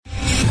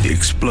The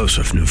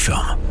explosive new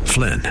film,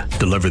 Flynn,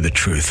 deliver the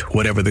truth,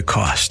 whatever the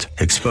cost,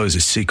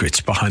 exposes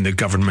secrets behind the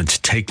government's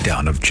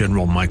takedown of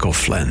General Michael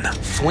Flynn.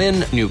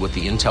 Flynn knew what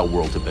the intel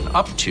world had been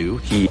up to.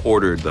 He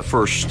ordered the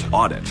first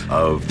audit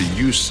of the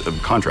use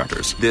of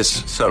contractors.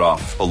 This set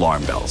off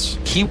alarm bells.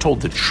 He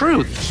told the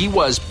truth. He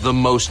was the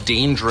most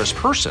dangerous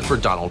person for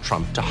Donald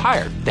Trump to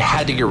hire. They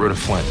had to get rid of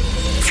Flynn.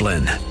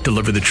 Flynn,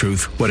 deliver the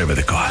truth, whatever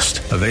the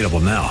cost. Available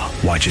now.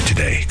 Watch it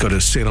today. Go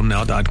to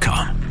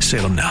salemnow.com.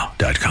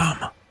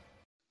 salemnow.com.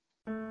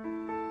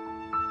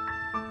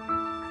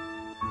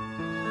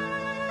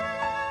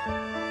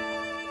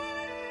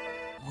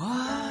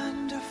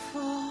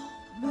 Wonderful,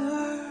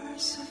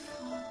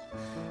 merciful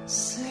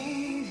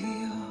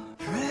Savior,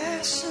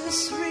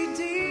 precious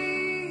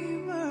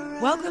Redeemer.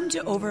 Welcome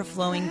to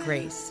Overflowing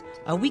Grace,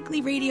 a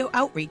weekly radio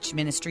outreach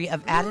ministry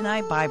of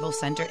Adonai Bible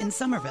Center in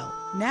Somerville.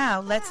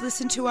 Now, let's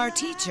listen to our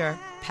teacher,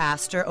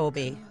 Pastor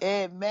Obi.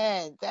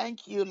 Amen.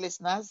 Thank you,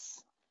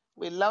 listeners.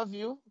 We love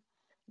you.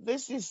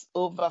 This is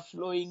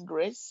Overflowing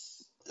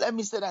Grace. Let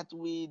me say that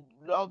we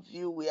love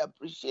you. We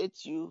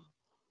appreciate you.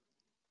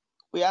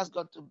 We ask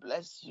God to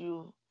bless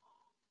you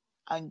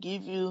and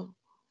give you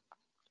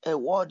a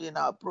word in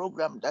our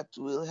program that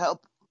will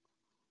help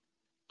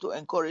to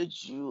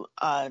encourage you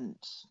and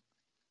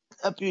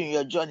help you in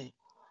your journey.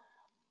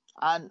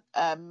 And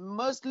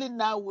mostly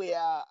now we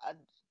are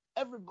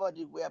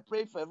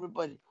praying for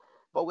everybody,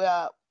 but we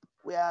are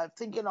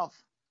thinking of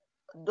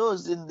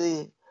those in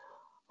the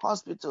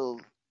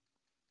hospital,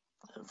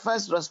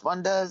 first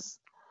responders,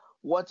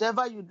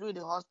 whatever you do in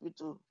the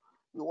hospital.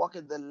 You work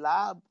in the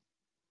lab,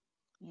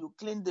 you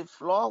clean the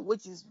floor,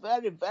 which is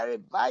very, very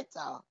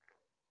vital.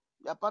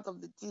 You are part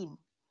of the team.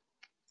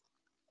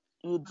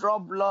 You draw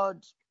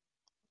blood,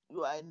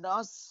 you are a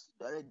nurse,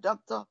 you are a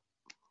doctor,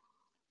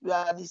 you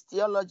are an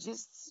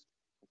anesthesiologist,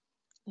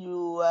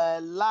 you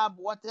lab,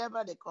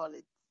 whatever they call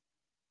it.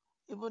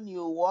 Even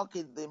you work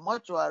in the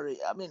mortuary.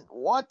 I mean,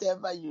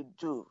 whatever you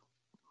do,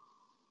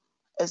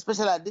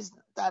 especially at this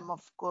time of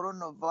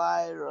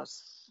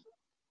coronavirus,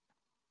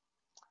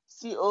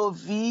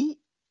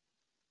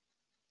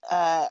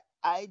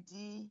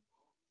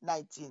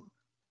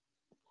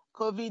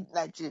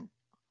 COVID-19,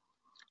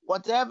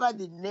 whatever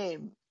the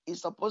name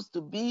is supposed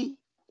to be,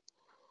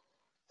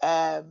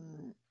 a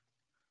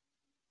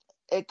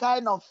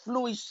kind of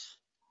fluish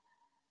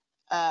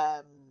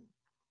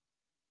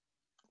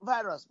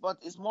virus, but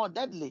it's more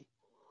deadly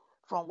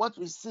from what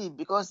we see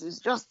because it's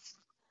just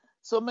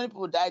so many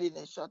people died in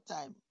a short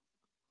time.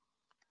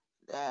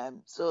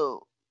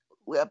 So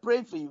we are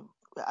praying for you.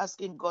 We're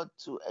asking God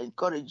to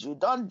encourage you.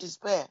 Don't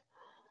despair.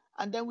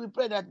 And then we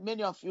pray that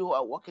many of you who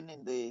are working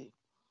in the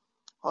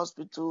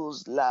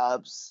hospitals,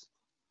 labs,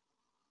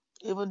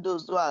 even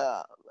those who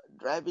are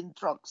driving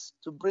trucks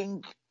to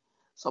bring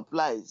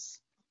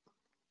supplies,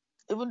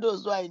 even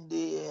those who are in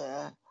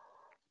the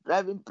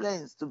driving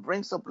planes to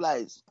bring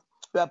supplies,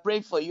 we are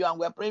praying for you and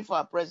we are praying for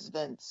our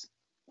president.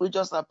 We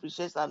just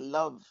appreciate and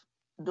love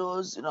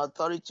those in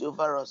authority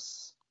over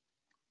us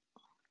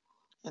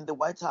in the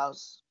White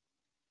House.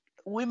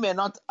 We may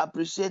not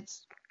appreciate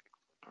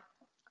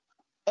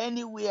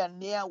anywhere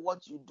near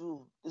what you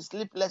do, the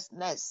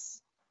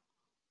sleeplessness.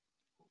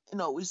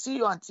 We see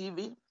you on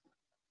TV,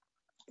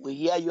 we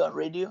hear you on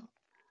radio,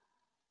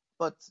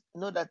 but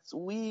know that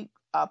we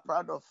are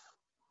proud of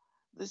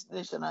this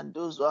nation and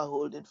those who are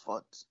holding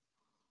forth.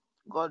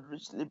 God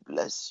richly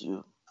bless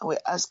you. And we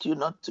ask you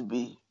not to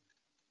be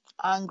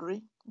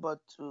angry,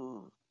 but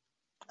to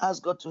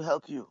ask God to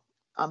help you.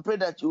 And pray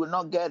that you will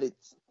not get it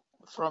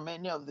from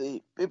any of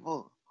the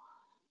people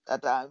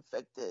that are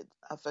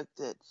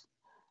affected.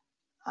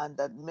 And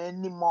that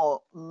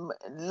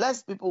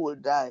less people will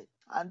die.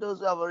 And those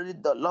who have already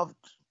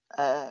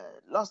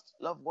lost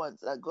loved ones,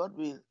 that God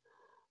will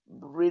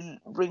bring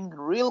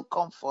real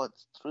comfort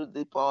through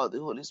the power of the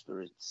Holy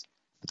Spirit.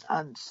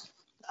 And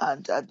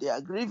that they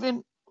are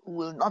grieving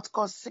will not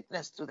cause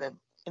sickness to them.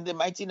 In the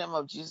mighty name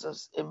of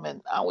Jesus,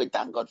 amen. And we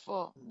thank God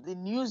for the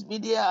news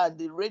media and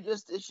the radio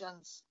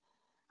stations.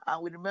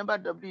 And we remember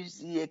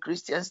WC, a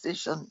Christian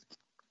station,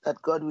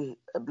 that God will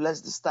bless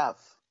the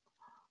staff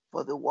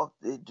for the work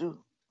they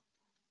do.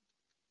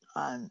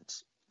 And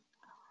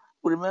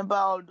we remember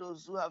all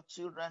those who have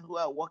children who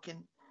are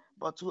working,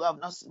 but who have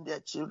not seen their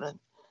children.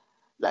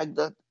 Like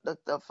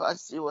Dr.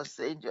 Fassi was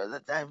saying the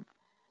other time,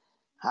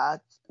 her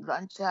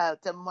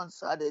grandchild, 10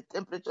 months, had a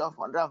temperature of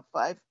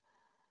 105,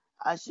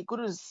 and she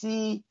couldn't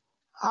see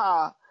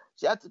her.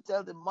 She had to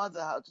tell the mother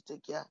how to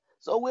take care.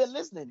 So we're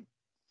listening.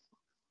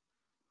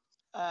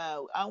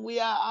 And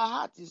our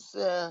heart is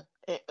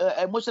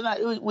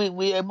emotional.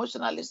 We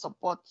emotionally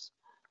support.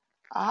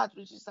 Our heart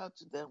reaches out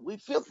to them. We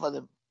feel for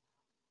them.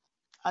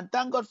 And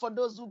thank God for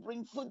those who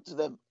bring food to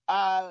them.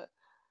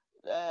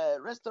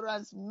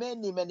 Restaurants,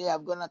 many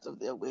have gone out of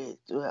their way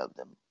to help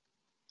them.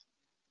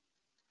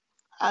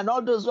 And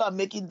all those who are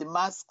making the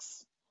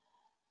masks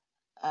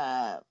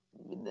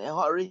in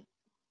a hurry,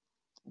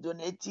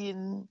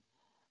 donating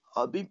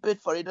or being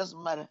paid for it,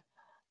 doesn't matter.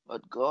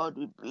 But God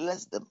will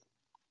bless them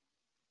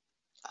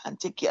and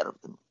take care of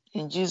them.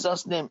 In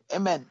Jesus' name,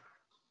 amen.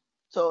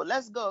 So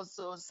let's go.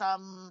 So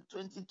Psalm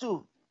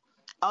 22.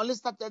 I only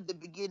started the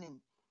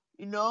beginning.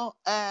 The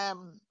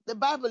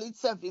Bible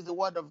itself is the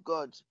word of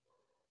God.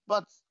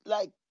 But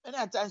like many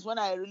times when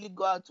I really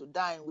go out to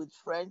dine with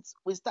friends,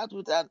 we start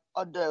with an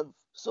hors d'oeuvre.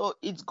 So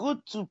it's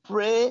good to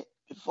pray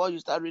before you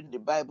start reading the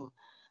Bible.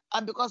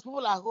 And because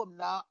people are home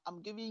now,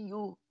 I'm giving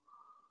you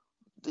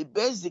the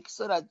basics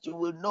so that you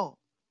will know.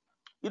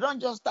 You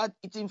don't just start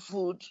eating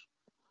food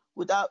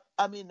without,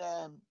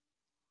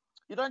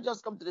 you don't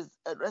just come to this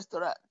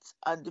restaurant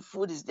and the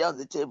food is there on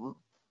the table.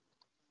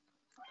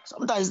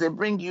 Sometimes they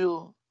bring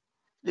you,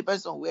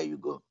 depends on where you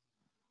go,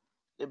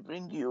 they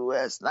bring you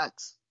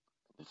snacks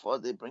before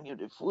they bring you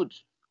the food.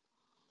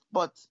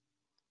 But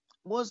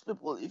most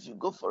people, if you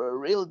go for a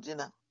real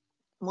dinner,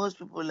 most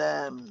people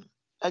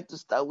like to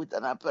start with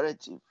an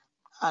aperitif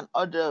and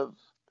order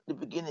the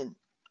beginning.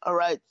 All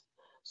right.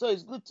 So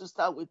it's good to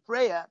start with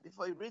prayer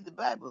before you read the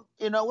Bible.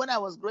 When I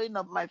was growing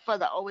up, my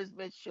father always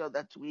made sure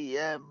that we,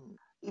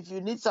 if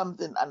you need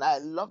something, and I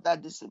love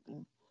that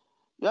discipline,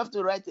 you have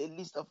to write a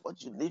list of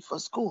what you need for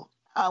school.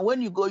 And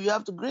when you go, you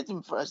have to greet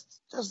him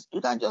first.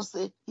 You can't just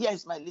say, "Here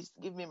is my list,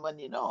 give me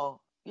money."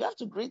 No, you have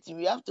to greet him,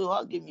 you have to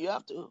hug him,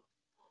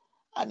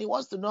 and he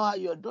wants to know how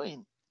you're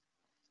doing.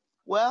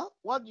 Well,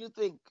 what do you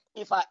think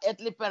if our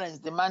earthly parents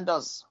demand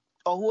us,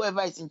 or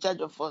whoever is in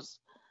charge of us?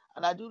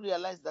 And I do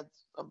realize that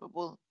some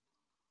people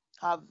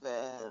have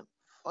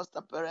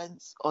foster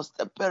parents or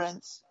step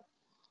parents.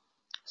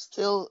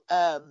 Still,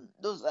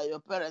 those are your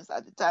parents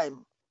at the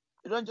time.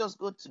 You don't just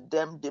go to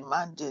them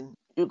demanding.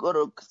 You got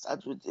to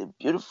start with a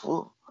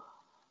beautiful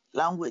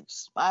language,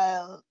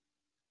 smile,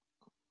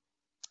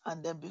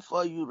 and then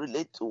before you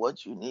relate to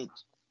what you need.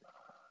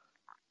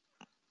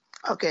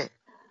 Okay,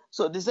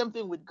 so the same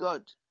thing with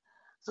God.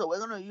 So we're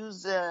going to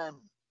use, there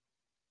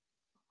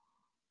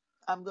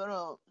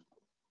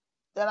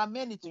are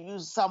many to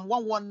use. Psalm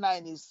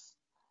 119 is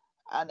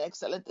an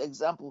excellent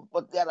example,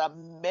 but there are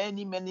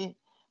many, many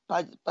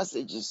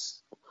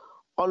passages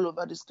all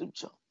over the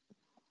scripture.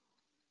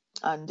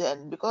 And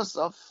then because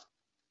of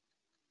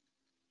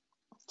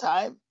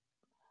time,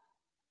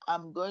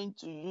 I'm going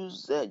to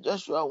use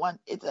Joshua 1,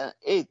 8 and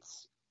 8,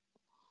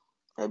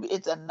 maybe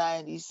 8 and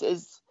 9. He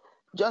says,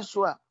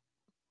 Joshua,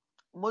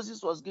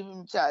 Moses was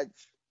given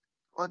charge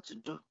what to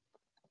do.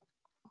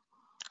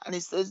 And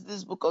he says,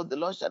 this book of the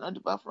law shall not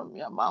depart from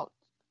your mouth,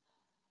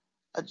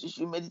 that you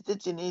should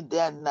meditate in it day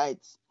and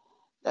night,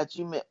 that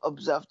you may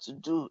observe to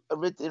do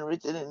everything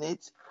written in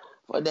it,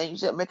 for then you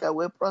shall make your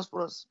way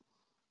prosperous,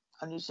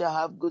 and you shall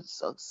have good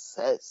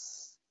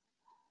success.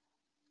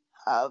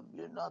 Have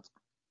you not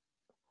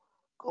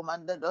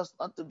commanded us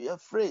not to be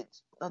afraid,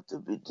 not to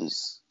be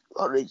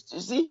discouraged?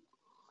 You see,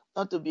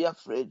 not to be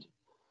afraid.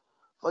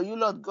 For you,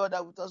 Lord God,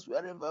 are with us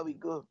wherever we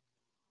go.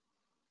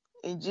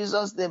 In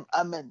Jesus' name,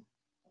 amen.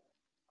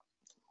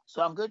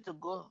 So I'm going to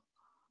go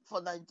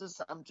further into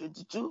Psalm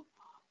 22,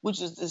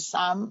 which is the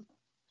Psalm,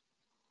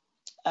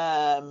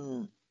 a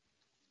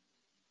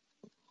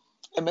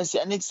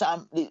messianic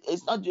Psalm.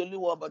 It's not the only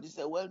one, but it's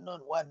a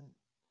well-known one.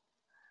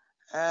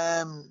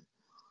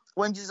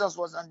 When Jesus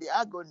was on the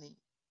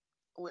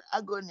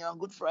agony on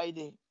Good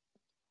Friday,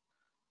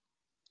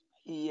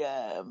 he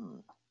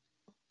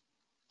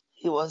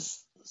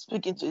was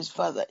speaking to his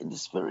Father in the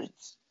Spirit.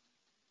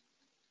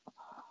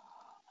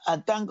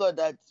 And thank God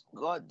that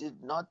God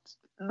did not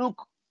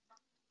look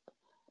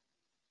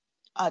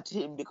at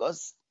him,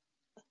 because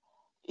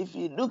if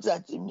he looked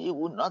at him, he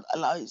would not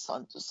allow his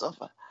son to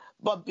suffer.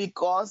 But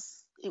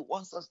because he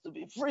wants us to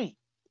be free,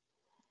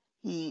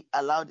 he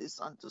allowed his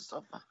son to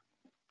suffer.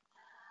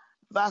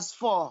 Verse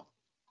 4,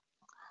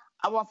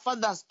 our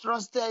fathers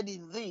trusted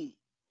in thee.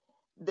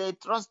 They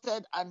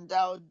trusted, and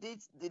thou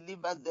didst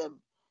deliver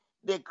them.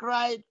 They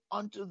cried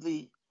unto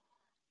thee,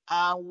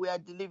 and were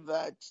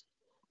delivered.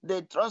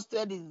 They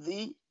trusted in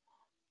thee,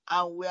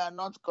 and were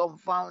not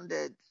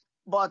confounded.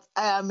 But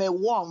I am a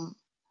worm,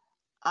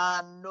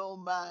 and no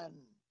man,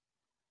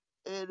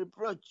 a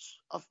reproach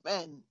of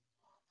men,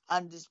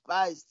 and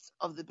despised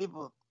of the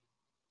people.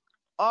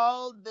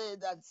 All they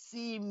that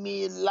see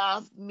me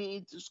laugh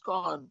me to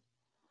scorn.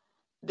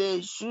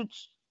 They shoot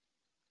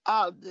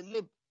out the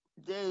lip,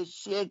 they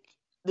shake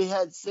the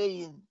head,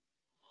 saying,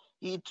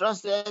 he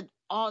trusted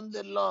on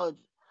the Lord,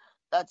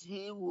 that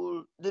he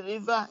will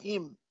deliver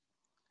him.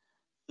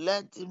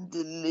 Let him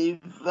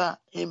deliver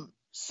him,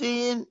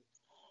 seeing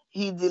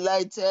he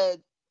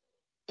delighted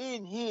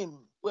in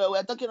him. Well,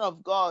 we're talking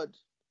of God.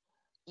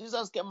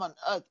 Jesus came on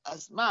earth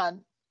as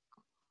man.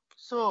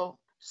 So,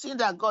 seeing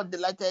that God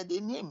delighted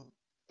in him,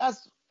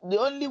 that's the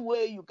only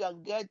way you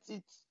can get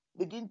it,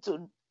 begin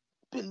to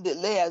peel the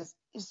layers,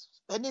 is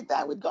spending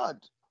time with God.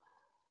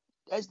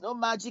 There's no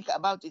magic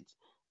about it.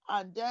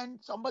 And then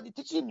somebody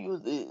teaching you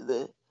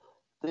the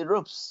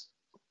ropes.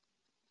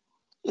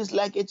 It's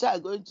like a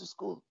child going to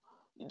school.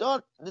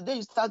 The day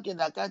you start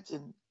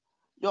kindergarten,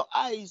 your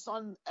eye is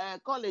on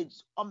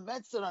college, on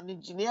medicine, on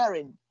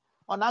engineering,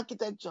 on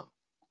architecture,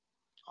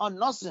 on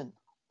nursing,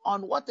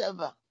 on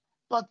whatever.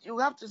 But you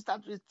have to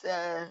start with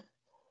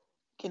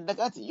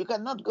kindergarten. You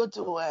cannot go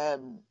to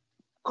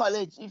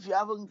college if you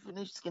haven't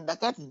finished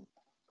kindergarten,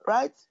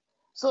 right?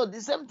 So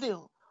the same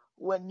thing,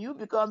 when you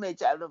become a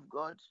child of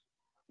God,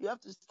 you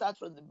have to start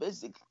from the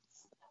basic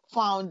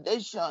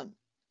foundation,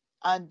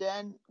 and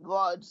then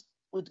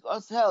with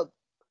God's help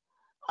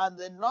and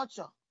the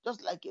nurture,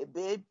 just like a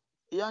babe,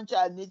 a young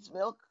child needs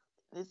milk,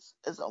 needs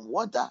some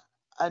water,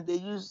 and they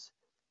use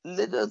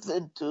little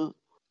thing to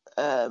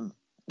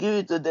give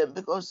it to them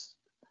because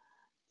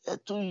they're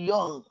too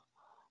young.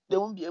 They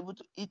won't be able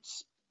to eat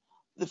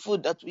the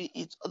food that we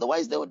eat.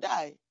 Otherwise, they will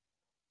die.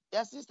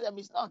 Their system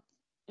is not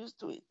used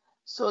to it.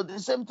 So the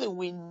same thing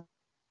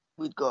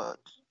with God.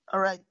 All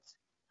right.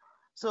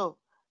 So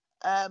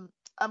I'm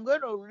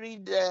going to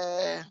read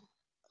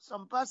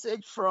some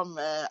passage from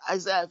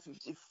Isaiah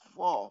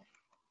 54,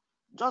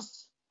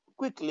 just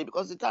quickly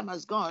because the time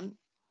has gone,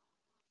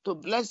 to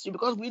bless you,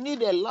 because we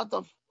need a lot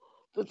to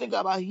think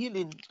about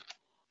healing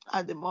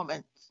at the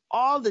moment,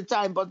 all the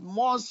time, but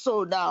more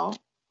so now,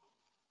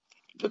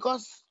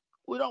 because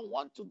we don't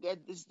want to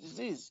get this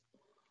disease.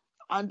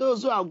 And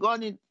those who have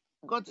gotten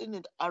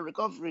it are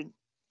recovering.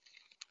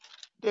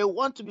 They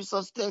want to be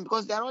sustained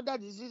because there are other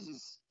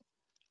diseases.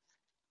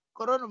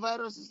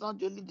 Coronavirus is not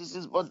the only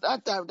disease, but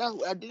that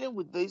we are dealing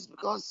with this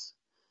because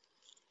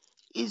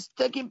it's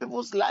taking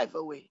people's life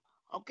away.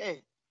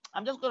 Okay,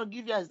 I'm just going to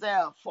give you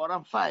Isaiah 4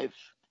 and 5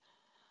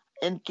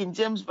 in King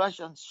James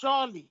Version.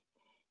 Surely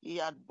he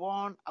had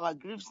borne our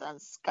griefs and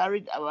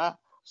carried our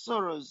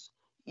sorrows,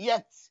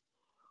 yet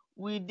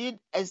we did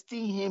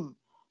esteem him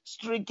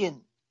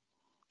stricken,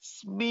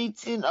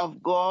 smitten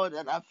of God,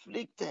 and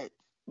afflicted.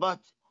 But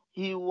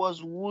he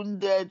was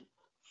wounded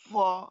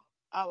for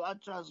our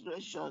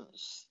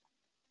transgressions.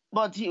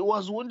 He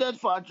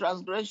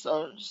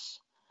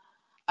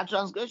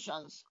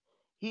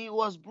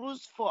was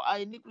bruised for our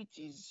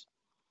iniquities.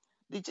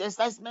 The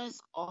chastisement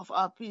of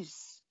our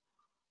peace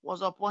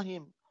was upon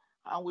him,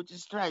 and with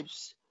his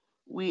stripes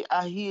we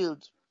are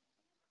healed.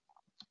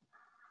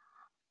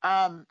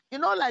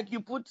 Like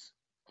you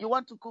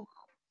want to cook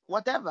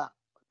whatever,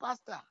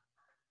 pasta.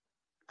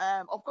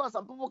 Of course,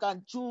 some people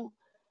can chew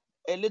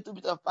a little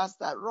bit of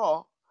pasta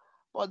raw,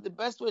 but the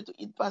best way to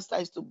eat pasta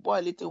is to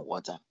boil it in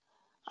water.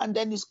 And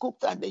then it's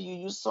cooked, and then you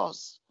use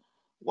sauce.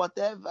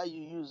 Whatever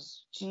you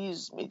use,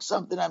 cheese, make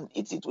something and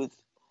eat it with.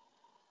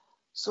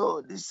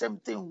 So the same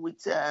thing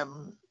with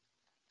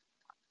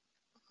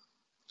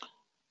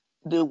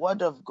the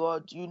Word of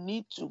God. You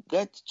need to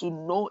get to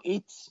know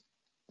it,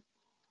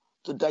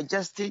 to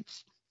digest it,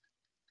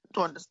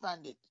 to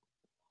understand it.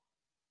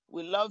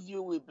 We love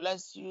you. We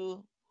bless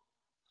you.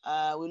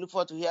 We look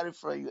forward to hearing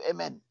from you.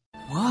 Amen.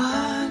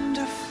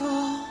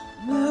 Wonderful,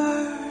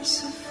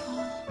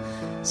 merciful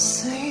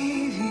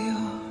Savior,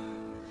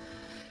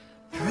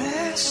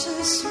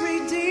 precious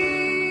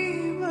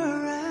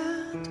Redeemer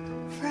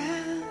and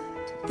friend.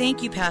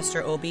 Thank you,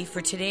 Pastor Obi,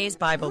 for today's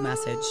Bible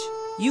message.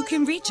 You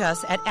can reach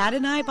us at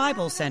Adonai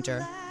Bible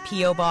Center,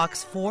 P.O.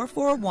 Box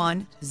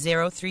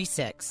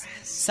 441036,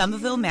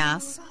 Somerville,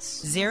 Mass.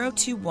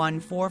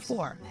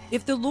 02144.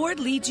 If the Lord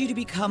leads you to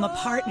become a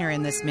partner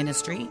in this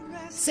ministry,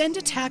 send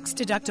a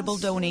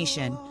tax-deductible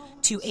donation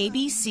to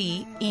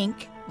ABC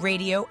Inc.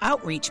 Radio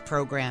Outreach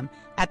Program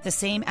at the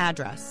same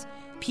address,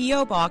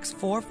 P.O. Box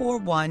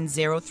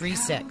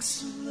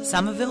 441036,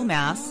 Somerville,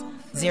 Mass.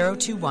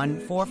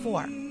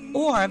 02144.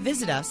 Or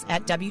visit us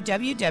at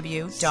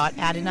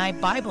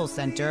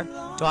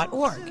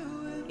www.AdonaiBibleCenter.org.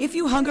 If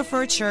you hunger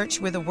for a church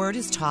where the Word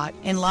is taught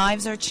and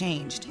lives are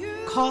changed,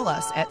 call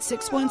us at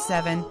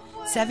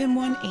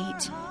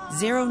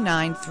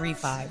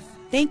 617-718-0935.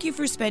 Thank you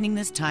for spending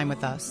this time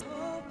with us.